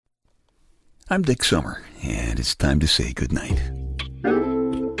I'm Dick Summer, and it's time to say goodnight.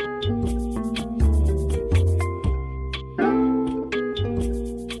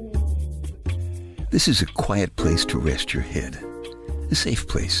 This is a quiet place to rest your head, a safe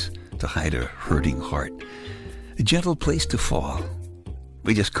place to hide a hurting heart, a gentle place to fall.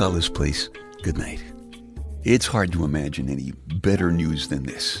 We just call this place goodnight. It's hard to imagine any better news than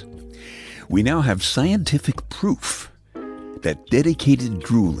this. We now have scientific proof that dedicated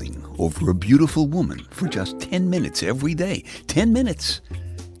drooling over a beautiful woman for just 10 minutes every day, 10 minutes,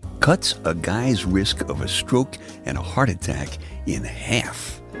 cuts a guy's risk of a stroke and a heart attack in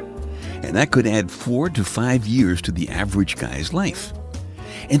half. And that could add 4 to 5 years to the average guy's life.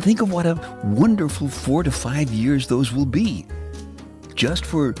 And think of what a wonderful 4 to 5 years those will be. Just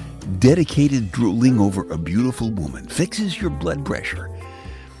for dedicated drooling over a beautiful woman. Fixes your blood pressure.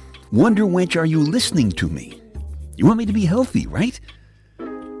 Wonder Wench, are you listening to me? You want me to be healthy, right?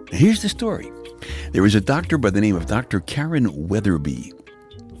 Here's the story. There is a doctor by the name of Dr. Karen Weatherby.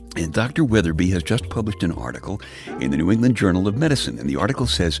 And Dr. Weatherby has just published an article in the New England Journal of Medicine. And the article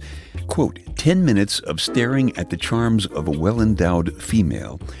says, quote, 10 minutes of staring at the charms of a well-endowed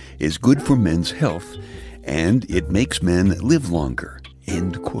female is good for men's health, and it makes men live longer,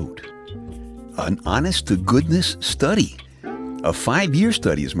 end quote. An honest-to-goodness study. A 5-year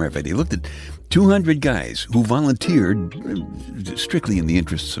study, as a matter of fact. They looked at 200 guys who volunteered, strictly in the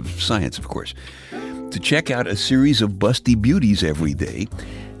interests of science, of course, to check out a series of busty beauties every day.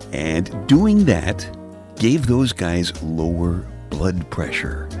 And doing that gave those guys lower blood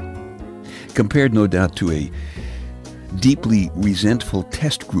pressure. Compared, no doubt, to a deeply resentful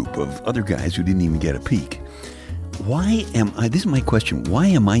test group of other guys who didn't even get a peek. This is my question, why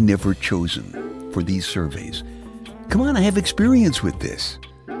am I never chosen for these surveys? Come on, I have experience with this.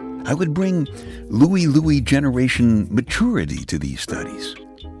 I would bring Louis generation maturity to these studies.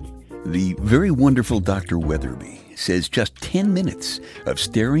 The very wonderful Dr. Weatherby says just 10 minutes of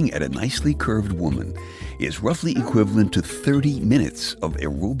staring at a nicely curved woman is roughly equivalent to 30 minutes of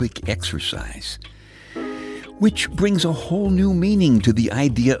aerobic exercise. Which brings a whole new meaning to the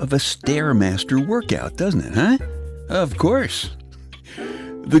idea of a Stairmaster workout, doesn't it, huh? Of course.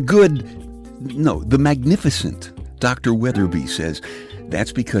 The magnificent Dr. Weatherby says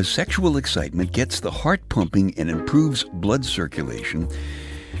that's because sexual excitement gets the heart pumping and improves blood circulation,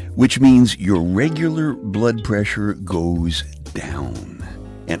 which means your regular blood pressure goes down.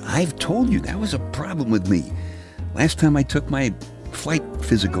 And I've told you that was a problem with me last time I took my flight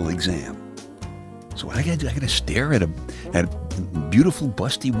physical exam. So I got to stare at a beautiful,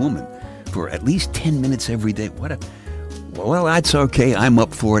 busty woman for at least 10 minutes every day. Well, that's okay. I'm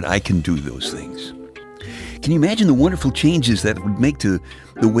up for it. I can do those things. Can you imagine the wonderful changes that would make to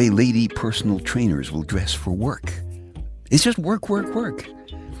the way lady personal trainers will dress for work? It's just work.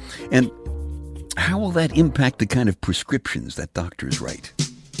 And how will that impact the kind of prescriptions that doctors write?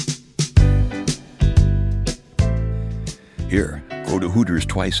 Here, go to Hooters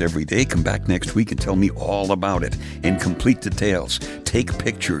twice every day, come back next week and tell me all about it in complete details. Take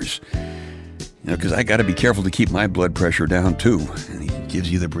pictures. Because I got to be careful to keep my blood pressure down too. And he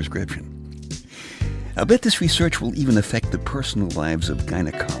gives you the prescription. I'll bet this research will even affect the personal lives of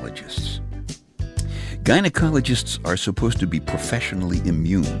gynecologists. Gynecologists are supposed to be professionally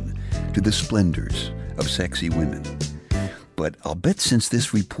immune to the splendors of sexy women. But I'll bet since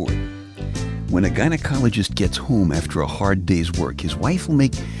this report, when a gynecologist gets home after a hard day's work, his wife will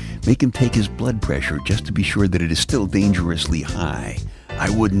make him take his blood pressure just to be sure that it is still dangerously high. I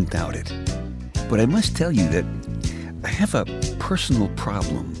wouldn't doubt it. But I must tell you that I have a personal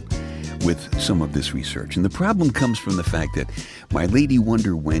problem with some of this research. And the problem comes from the fact that my lady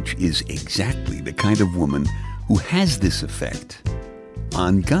Wonder Wench is exactly the kind of woman who has this effect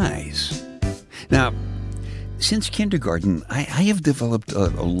on guys. Now, since kindergarten, I have developed a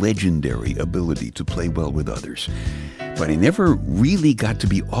legendary ability to play well with others. But I never really got to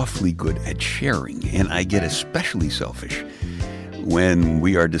be awfully good at sharing, and I get especially selfish when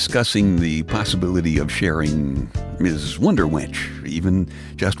we are discussing the possibility of sharing Ms. Wonder Wench, even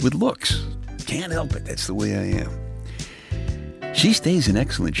just with looks. Can't help it, that's the way I am. She stays in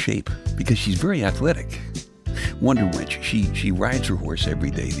excellent shape because she's very athletic. Wonder Wench, she rides her horse every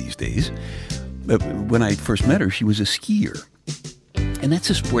day these days. When I first met her, she was a skier. And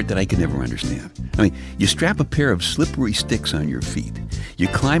that's a sport that I can never understand. I mean, you strap a pair of slippery sticks on your feet. You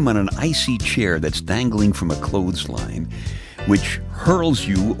climb on an icy chair that's dangling from a clothesline, which hurls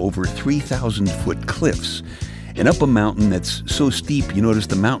you over 3,000-foot cliffs and up a mountain that's so steep you notice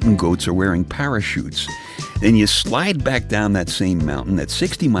the mountain goats are wearing parachutes. Then you slide back down that same mountain at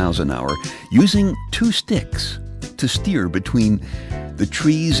 60 miles an hour using 2 sticks to steer between the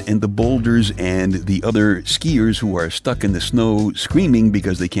trees and the boulders and the other skiers who are stuck in the snow screaming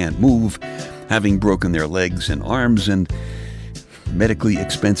because they can't move, having broken their legs and arms and medically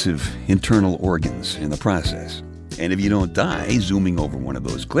expensive internal organs in the process. And if you don't die zooming over one of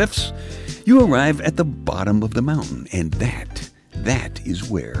those cliffs, you arrive at the bottom of the mountain. And that is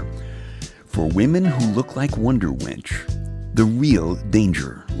where, for women who look like Wonder Wench, the real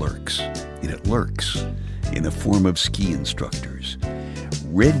danger lurks. And it lurks in the form of ski instructors,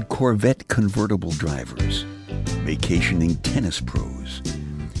 red Corvette convertible drivers, vacationing tennis pros,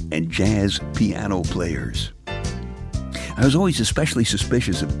 and jazz piano players. I was always especially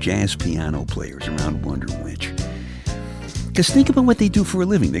suspicious of jazz piano players around Wonder Wench. Because think about what they do for a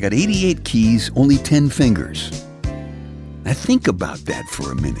living. They got 88 keys, only 10 fingers. Now think about that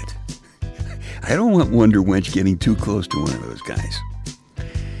for a minute. I don't want Wonder Wench getting too close to one of those guys.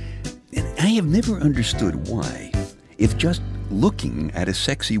 And I have never understood why, if just looking at a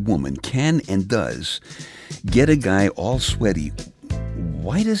sexy woman can and does get a guy all sweaty,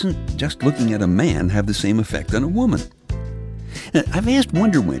 why doesn't just looking at a man have the same effect on a woman? Now, I've asked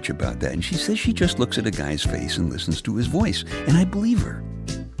Wonder Wench about that, and she says she just looks at a guy's face and listens to his voice, and I believe her.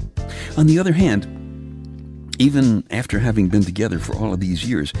 On the other hand, even after having been together for all of these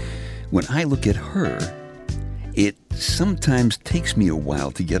years, when I look at her, it sometimes takes me a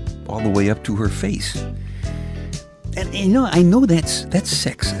while to get all the way up to her face. And I know that's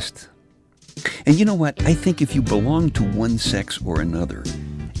sexist. And you know what? I think if you belong to one sex or another,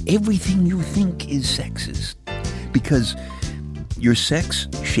 everything you think is sexist. Because your sex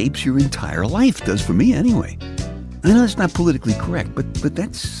shapes your entire life, does for me anyway. I know it's not politically correct, but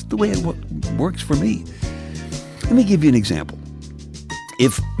that's the way it works for me. Let me give you an example.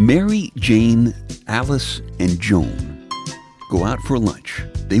 If Mary, Jane, Alice, and Joan go out for lunch,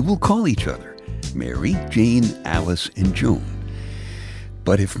 they will call each other Mary, Jane, Alice, and Joan.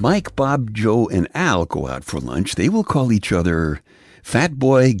 But if Mike, Bob, Joe, and Al go out for lunch, they will call each other Fat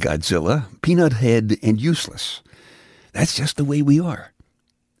Boy, Godzilla, Peanut Head, and Useless. That's just the way we are.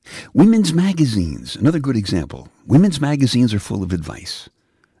 Women's magazines, another good example. Women's magazines are full of advice,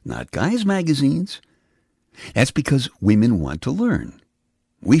 not guys' magazines. That's because women want to learn.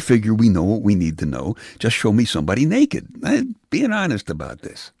 We figure we know what we need to know. Just show me somebody naked. I'm being honest about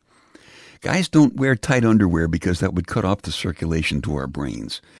this. Guys don't wear tight underwear because that would cut off the circulation to our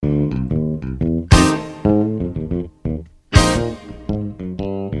brains.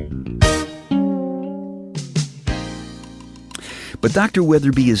 But Dr.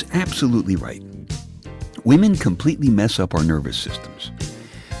 Weatherby is absolutely right. Women completely mess up our nervous systems.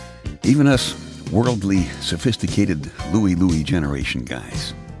 Even us worldly, sophisticated Louie generation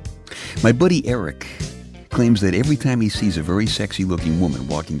guys. My buddy Eric claims that every time he sees a very sexy-looking woman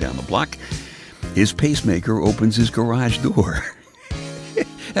walking down the block, his pacemaker opens his garage door.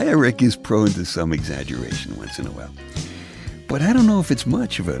 Eric is prone to some exaggeration once in a while. But I don't know if it's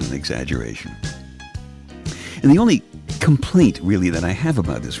much of an exaggeration. And the only complaint, really, that I have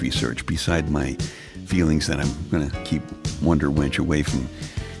about this research, beside my feelings that I'm going to keep Wonder Wench away from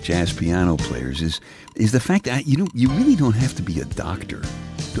jazz piano players, is the fact that you really don't have to be a doctor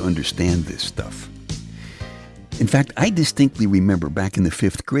to understand this stuff. In fact, I distinctly remember back in the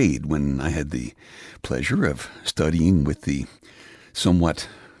 5th grade when I had the pleasure of studying with the somewhat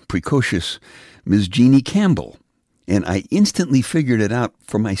precocious Ms. Jeannie Campbell, and I instantly figured it out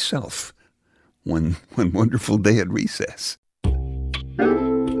for myself one wonderful day at recess.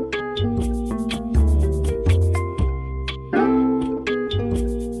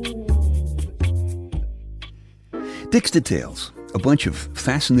 Dick's Details, a bunch of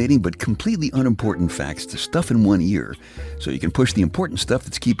fascinating but completely unimportant facts to stuff in one ear so you can push the important stuff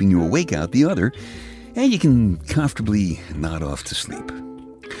that's keeping you awake out the other, and you can comfortably nod off to sleep.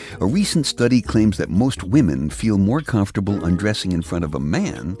 A recent study claims that most women feel more comfortable undressing in front of a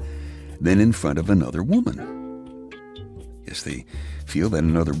man than in front of another woman. Yes, they feel that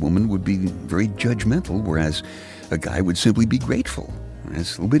another woman would be very judgmental, whereas a guy would simply be grateful.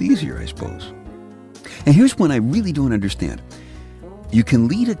 It's a little bit easier, I suppose. And here's one I really don't understand. You can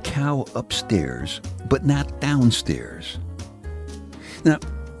lead a cow upstairs, but not downstairs. Now,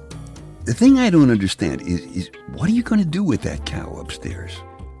 the thing I don't understand is what are you going to do with that cow upstairs?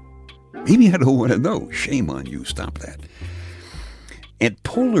 Maybe I don't want to know. Shame on you. Stop that. And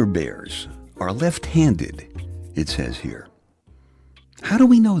polar bears are left-handed, it says here. How do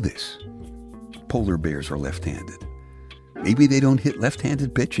we know this? Polar bears are left-handed. Maybe they don't hit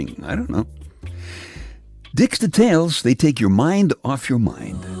left-handed pitching. I don't know. Dick's Details, they take your mind off your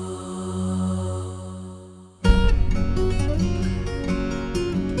mind.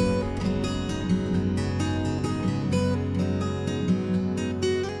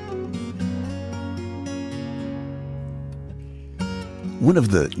 One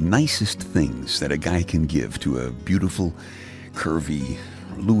of the nicest things that a guy can give to a beautiful, curvy,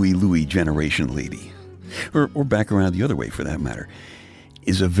 Louie generation lady, or back around the other way for that matter,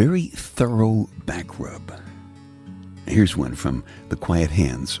 is a very thorough back rub. Here's one from the Quiet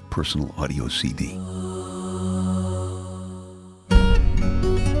Hands personal audio CD.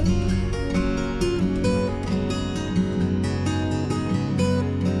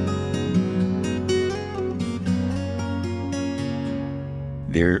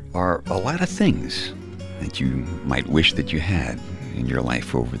 There are a lot of things that you might wish that you had in your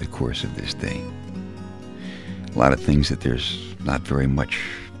life over the course of this day. A lot of things that there's not very much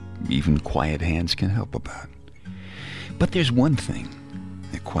even Quiet Hands can help about. But there's one thing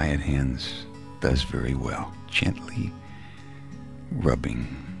that Quiet Hands does very well. Gently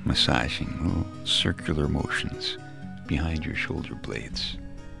rubbing, massaging little circular motions behind your shoulder blades.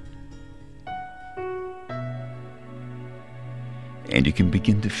 And you can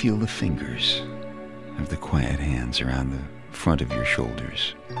begin to feel the fingers of the Quiet Hands around the front of your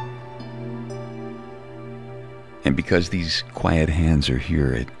shoulders. And because these Quiet Hands are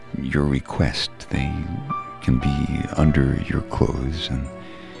here at your request, they can be under your clothes, and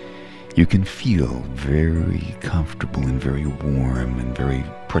you can feel very comfortable and very warm and very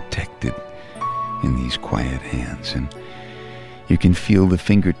protected in these Quiet Hands. And you can feel the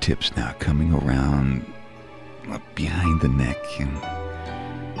fingertips now coming around up behind the neck, and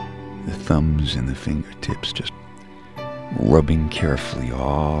the thumbs and the fingertips just rubbing carefully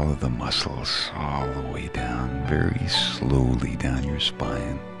all of the muscles all the way down, very slowly down your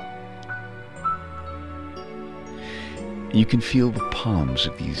spine. You can feel the palms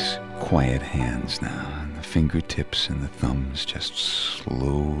of these Quiet Hands now, and the fingertips and the thumbs just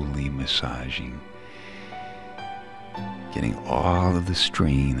slowly massaging, getting all of the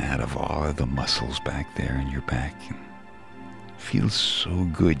strain out of all of the muscles back there in your back. And it feels so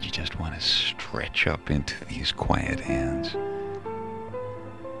good, you just want to stretch up into these Quiet Hands.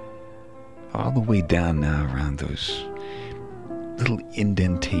 All the way down now around those little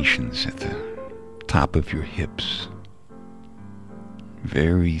indentations at the top of your hips.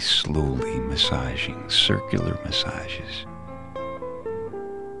 Very slowly massaging, circular massages.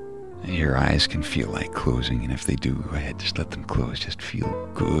 Your eyes can feel like closing, and if they do, go ahead, just let them close. Just feel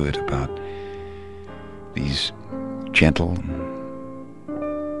good about these gentle,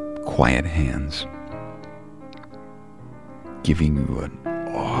 Quiet Hands giving you an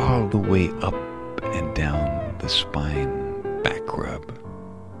all the way up and down the spine back rub.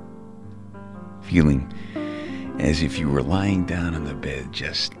 Feeling as if you were lying down on the bed,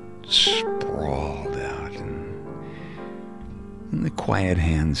 just sprawled out, and the Quiet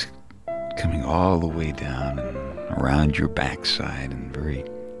Hands coming all the way down and around your backside and very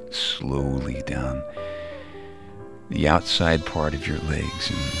slowly down the outside part of your legs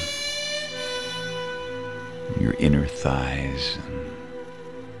and your inner thighs, and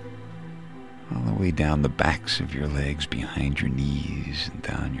all the way down the backs of your legs, behind your knees and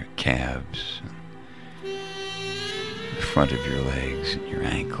down your calves, and the front of your legs and your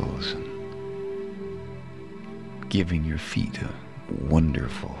ankles, and giving your feet a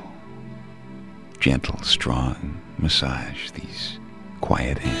wonderful, gentle, strong massage, these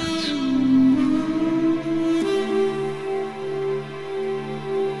Quiet Hands.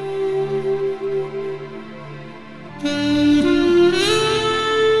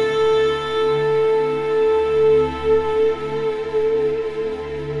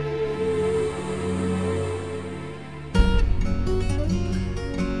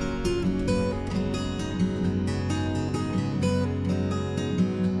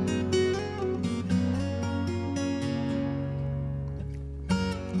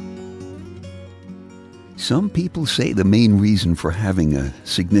 Some people say the main reason for having a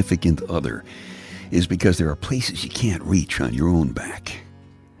significant other is because there are places you can't reach on your own back,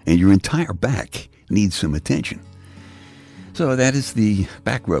 and your entire back needs some attention. So that is the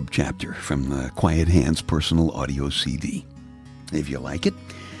back rub chapter from the Quiet Hands personal audio CD. If you like it,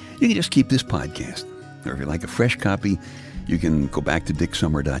 you can just keep this podcast. Or if you like a fresh copy, you can go back to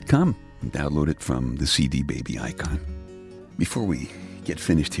dicksummer.com and download it from the CD Baby icon. Before we get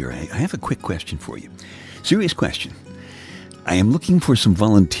finished here, I have a quick question for you. Serious question. I am looking for some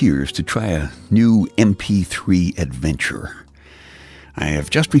volunteers to try a new MP3 adventure. I have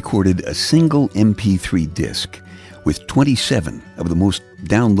just recorded a single MP3 disc with 27 of the most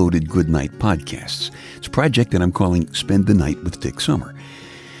downloaded Goodnight podcasts. It's a project that I'm calling Spend the Night with Dick Summer,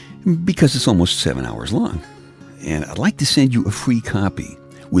 because it's almost 7 hours long. And I'd like to send you a free copy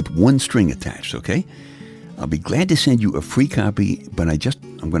with one string attached, okay? I'll be glad to send you a free copy, but I'm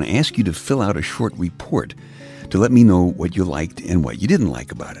going to ask you to fill out a short report to let me know what you liked and what you didn't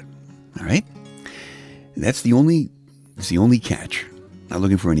like about it. All right? It's the only catch. Not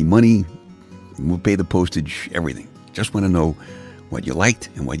looking for any money. We'll pay the postage, everything. Just want to know what you liked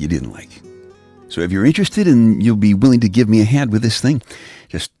and what you didn't like. So if you're interested and you'll be willing to give me a hand with this thing,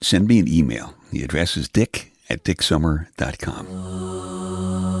 just send me an email. The address is dick@dicksummer.com.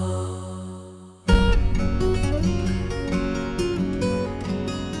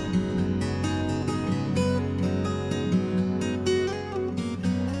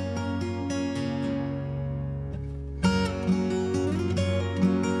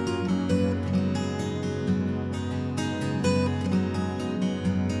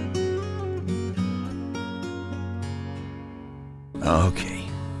 Okay,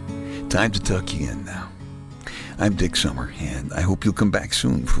 time to tuck you in now. I'm Dick Summer, and I hope you'll come back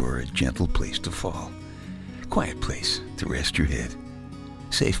soon for a gentle place to fall. Quiet place to rest your head.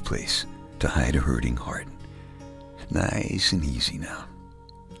 Safe place to hide a hurting heart. Nice and easy now.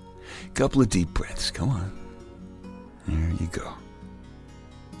 Couple of deep breaths, come on. There you go.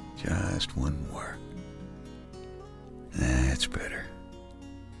 Just one more. That's better.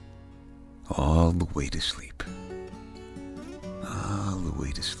 All the way to sleep. All the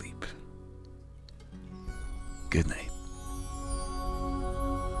way to sleep. Good night.